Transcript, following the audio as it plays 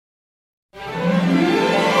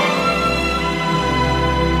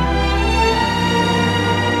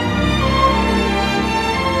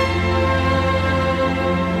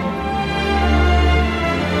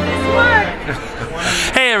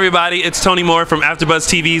everybody, it's Tony Moore from AfterBuzz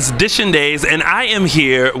TV's Dishin Days, and I am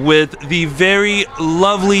here with the very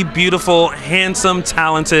lovely, beautiful, handsome,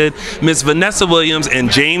 talented Miss Vanessa Williams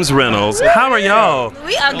and James Reynolds. How are y'all?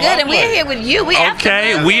 We are good, and we're here with you. We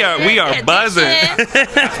okay, we are buzzing.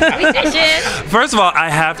 First of all, I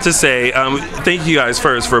have to say, thank you guys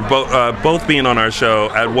first for both being on our show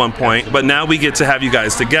at one point, but now we get to have you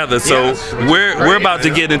guys together. So we're about to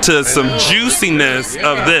get into some juiciness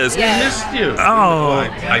of this. Oh,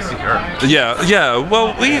 I see her. Yeah.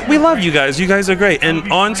 Well, we love you guys. You guys are great,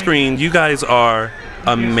 and on screen, you guys are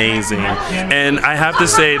amazing. And I have to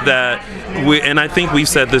say that and I think we've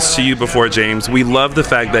said this to you before, James, we love the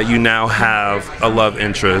fact that you now have a love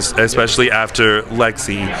interest, especially after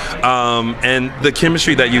Lexi, and the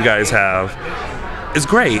chemistry that you guys have is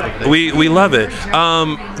great. We love it.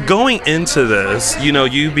 Going into this, you know,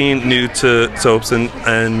 you being new to soaps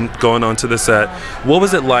and going onto the set, what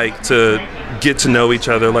was it like to get to know each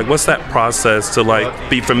other? Like, what's that process to like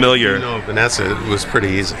be familiar? You know, Vanessa, it was pretty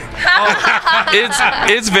easy.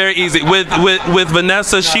 It's very easy. With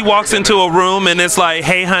Vanessa, she walks into a room and it's like,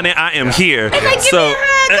 hey honey, I am here. It's like, give me a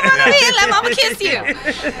hug, come on in, let mama kiss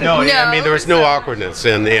you. No, I mean there was no awkwardness,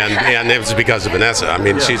 and it was because of Vanessa. I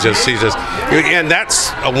mean, she's just, and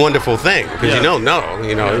that's a wonderful thing because you don't know,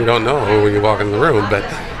 you don't know when you walk in the room, but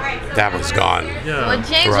that was gone. Well,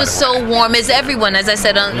 James was so warm, as everyone, as I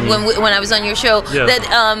said when I was on your show,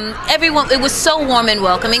 that everyone, it was so warm and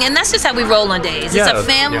welcoming, and that's just how we roll on days. It's a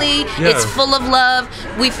family, it's full of love.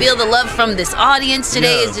 We feel the love from this audience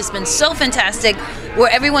today has just been so fantastic, where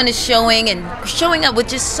everyone is showing up with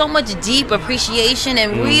just so much deep appreciation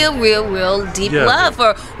and real deep love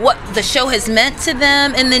for what the show has meant to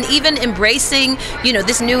them, and then even embracing, you know,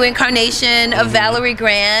 this new incarnation of Valerie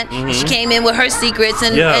Grant. She came in with her secrets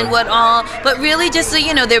and what all, but really just,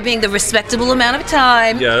 you know, there being the respectable amount of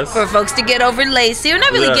time for folks to get over Lacey, or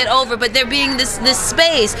not really get over, but there being this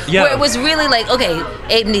space where it was really like, okay,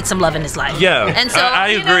 Abe needs some love in his life. And so I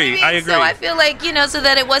agree. I agree. So I feel like, you know, so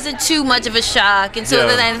that it wasn't too much of a shock, and so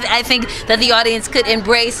that I think that the audience could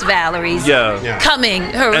embrace Valerie's coming,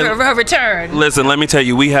 her return. Listen, let me tell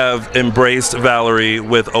you, we have embraced Valerie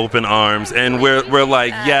with open arms, and we're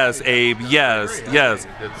like, yes, Abe, yes.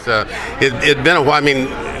 It's been a while. I mean,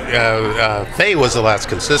 Faye was the last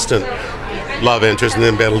consistent love interest, and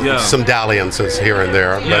then been some dalliances here and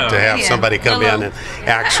there, but to have somebody come in and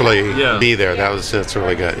actually be there, that's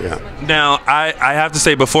really good. Now, I have to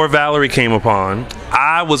say, before Valerie came upon,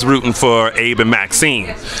 I was rooting for Abe and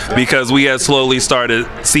Maxine, because we had slowly started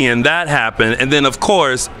seeing that happen, and then of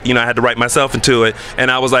course, you know, I had to write myself into it,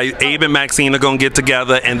 and I was like, Abe and Maxine are gonna get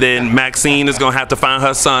together, and then Maxine is gonna have to find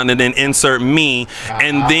her son, and then insert me,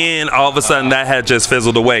 and then all of a sudden that had just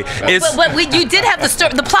fizzled away. But you did have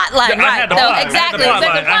the plot line, right? Exactly. So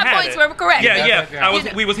the plot points were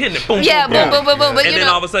correct. We was hitting it. Boom, boom. And then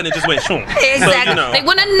all of a sudden it just went shoom. Exactly. So, you know. They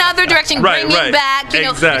went another direction, bringing back, you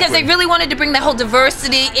know, because they really wanted to bring that whole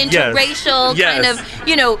diversity, interracial kind of,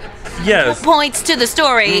 you know, points to the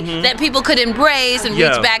story that people could embrace and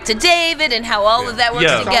reach back to David and how all of that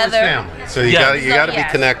works together. So you got to be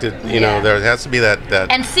connected. You know, there has to be that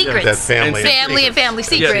and secrets, that family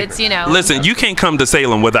secrets. You know, listen, you can't come to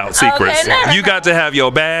Salem without secrets. You got to have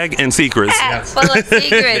your bag and secrets. Full of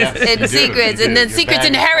secrets and secrets, and then secrets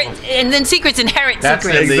inherit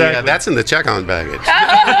secrets. That's in the check-on baggage.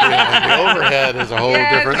 The overhead is a whole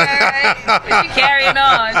different. Carrying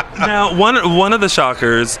on. Now, one of the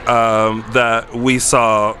shockers that we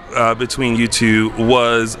saw between you two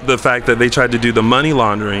was the fact that they tried to do the money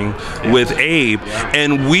laundering with Abe,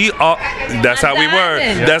 and we all, that's how we were.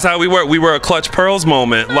 That's how we were. We were a clutch pearls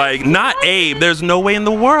moment. Like, not Abe. There's no way in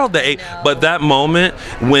the world that Abe, but that moment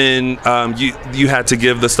when you had to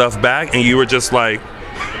give the stuff back, and you were just like,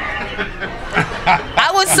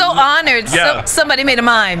 I was so honored. Somebody made a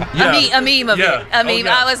meme of it.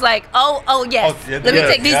 I was like, oh yes. Let me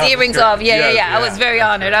take these earrings off. I was very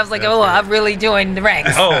honored. I was like, oh, I'm really joined the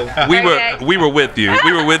ranks. Oh, we were with you.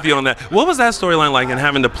 We were with you on that. What was that storyline like, and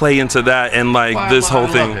having to play into that, and like this whole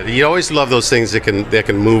thing? You always love those things that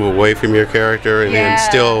can move away from your character and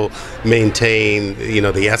still maintain, you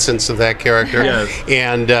know, the essence of that character.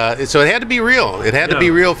 And so it had to be real. It had to be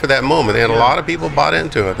real for that moment, and a lot of people bought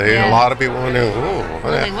into it. A lot of people went,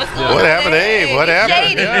 what happened to Abe? What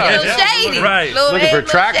happened? Shady. Right. Looking for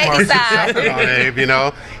track marks on Abe, you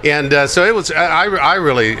know. And so it was. I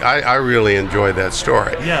really enjoyed that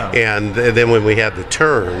story. And then when we had the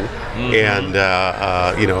turn, and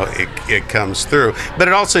you know, it comes through. But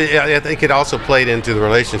it also, I think, it also played into the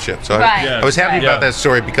relationship. So I was happy about that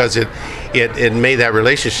story, because it made that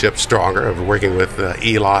relationship stronger, of working with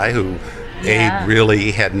Eli, who Abe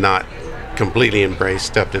really had not completely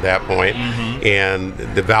embraced up to that point, and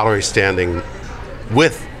the Valerie standing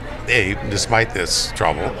with Abe, despite this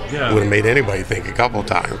trouble, would have made anybody think a couple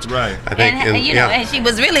times. Right. I think, and she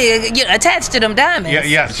was really attached to them diamonds.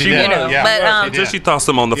 Yeah, she did. But until she tossed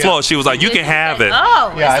them on the floor, she was like, "You can have it."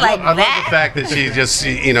 Oh, yeah, it's I love the fact that she just,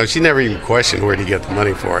 she never even questioned where to get the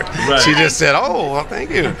money for it. Right. She just said, "Oh, well,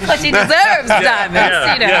 thank you." Well, she deserves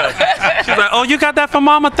diamonds, She's like, "Oh, you got that from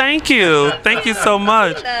Mama? Thank you, thank you so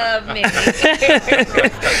much." Love me.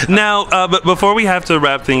 Now, but before we have to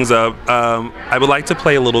wrap things up, I would like to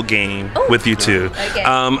play a little game with you two. Okay.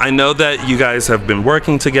 I know that you guys have been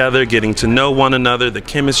working together, getting to know one another. The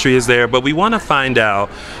chemistry is there, but we want to find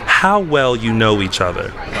out how well you know each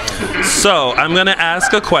other. So I'm going to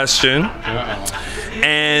ask a question.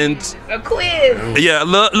 And a quiz. Yeah,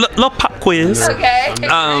 little pop quiz. Okay.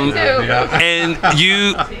 And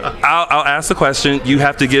I'll ask the question. You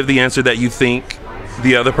have to give the answer that you think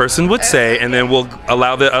the other person would say, and then we'll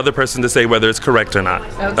allow the other person to say whether it's correct or not.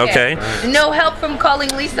 Okay? No help from calling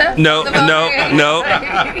Lisa? No.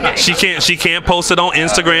 She can't post it on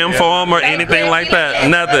Instagram for him or anything like that.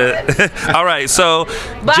 Nothing. All right, so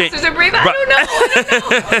boxers and brief. I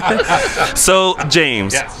don't know. So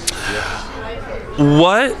James,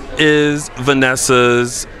 what is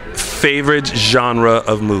Vanessa's favorite genre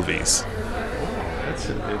of movies?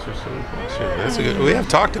 That's a good. We have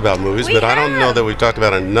talked about movies, but I don't know that we've talked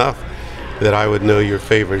about enough that I would know your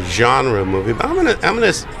favorite genre movie. But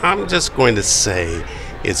I'm just going to say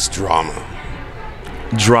it's drama.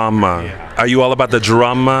 Drama. Yeah. Are you all about the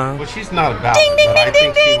drama? Well, she's not about. Ding, ding, it,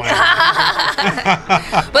 ding, ding, ding.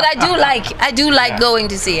 But I do like going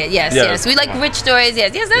to see it. Yes. We like rich stories.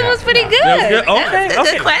 Yes, that was pretty good. Okay.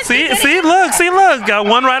 Good question. See, look. Got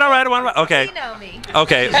one right, all right, one right. Okay. You know me.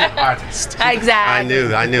 Okay. Artist. Exactly. I knew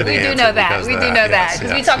the answer. We do know that.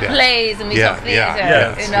 Because we talk plays and we talk theater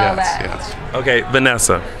and all that. Yes. Okay,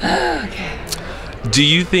 Vanessa. Okay. Do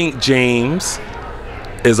you think James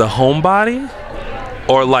is a homebody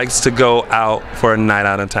or likes to go out for a night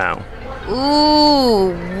out of town?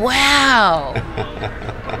 Ooh, wow.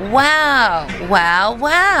 Wow.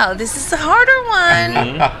 This is a harder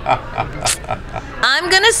one. I'm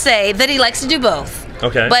going to say that he likes to do both.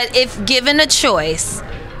 Okay. But if given a choice,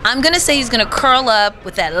 I'm going to say he's going to curl up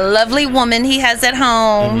with that lovely woman he has at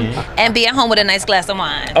home and be at home with a nice glass of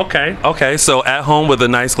wine. Okay. So at home with a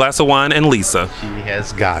nice glass of wine and Lisa. She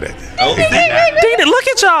has got it. Dina, look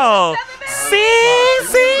at y'all.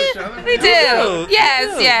 See? We do.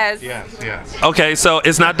 Yes. Okay, so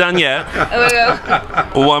it's not done yet.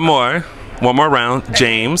 One more round.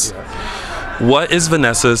 James, what is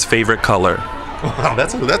Vanessa's favorite color? Wow,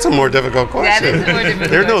 that's a more difficult question. That is more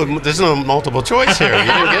difficult. There's no multiple choice here. You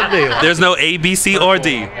didn't get me. There's no A, B, C, or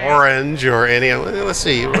D. Orange or any. Let's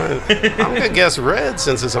see. I'm gonna guess red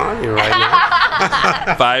since it's on you right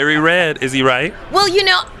now. Fiery red. Is he right? Well,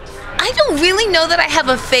 I don't really know that I have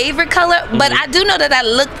a favorite color, but I do know that I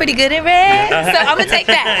look pretty good in red. So I'm gonna take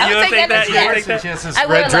that. I'm gonna take that. She has this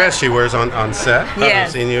red dress she wears on set. Yes.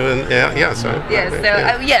 I've seen you in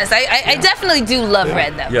I definitely do love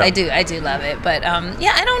red though. Yeah. I do love it, but I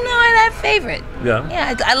don't know I have a favorite.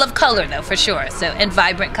 Yeah. I love color though for sure. So and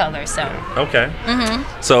vibrant color. So okay.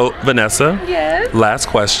 So Vanessa. Yes. Last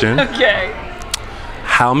question. Okay.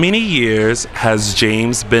 How many years has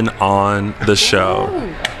James been on the show?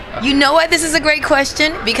 Ooh. You know why this is a great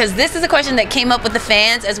question? Because this is a question that came up with the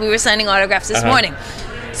fans as we were signing autographs this morning.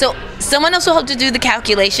 So someone else will have to do the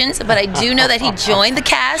calculations, but I do know that he joined the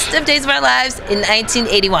cast of Days of Our Lives in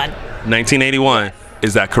 1981. 1981.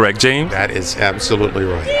 Is that correct, James? That is absolutely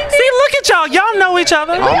right. See, look at y'all. Y'all know each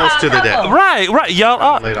other. Almost to the day. Right. Y'all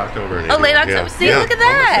are. Late October. Late October. See, look at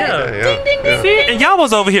that. Ding, ding, ding. See, and y'all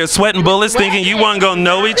was over here sweating bullets thinking you wasn't going to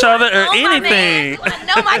know each other or anything.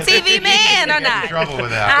 Know my TV man or not? In trouble with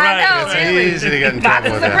that. I know. It's easy to get in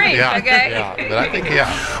trouble with that. Okay. But I think,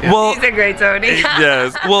 Well, he's a great Tony.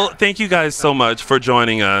 Yes. Well, thank you guys so much for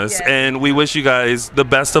joining us. Yes. And we wish you guys the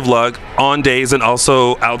best of luck on Days and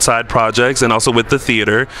also outside projects and also with the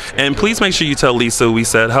theater. And please make sure you tell Lisa we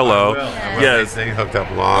said hello. Yes. They hooked up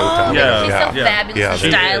a long time ago. She's so fabulous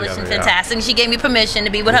and stylish and fantastic. She gave me permission to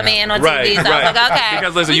be with her man on TV. So I was like, okay.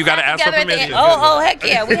 Because listen, you got to ask for permission. Heck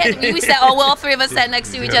yeah. We sat, all three of us sat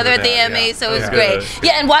next to each other at the AMA, so it was great.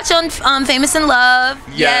 Yeah, and watch on Famous in Love.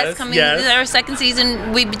 Yes, coming our second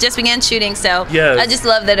season. We just began shooting, so I just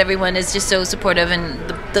love that everyone is just so supportive and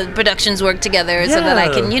the productions work together so that I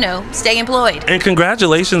can, stay employed. And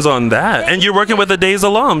congratulations on that. And you're working with the Days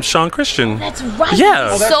alum, Sean Christian. That's right.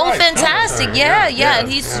 Yeah. He's so fantastic. Yeah. And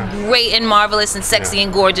he's great and marvelous and sexy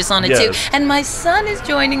and gorgeous on it too. And my son is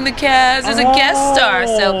joining the cast as a guest star.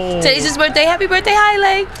 So today's his birthday. Happy birthday,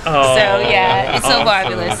 Haile. So yeah, it's so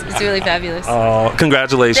fabulous. It's really fabulous.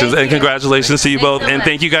 Congratulations. Thank and you. congratulations to you Thanks both. so And much.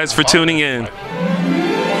 thank you guys for tuning in.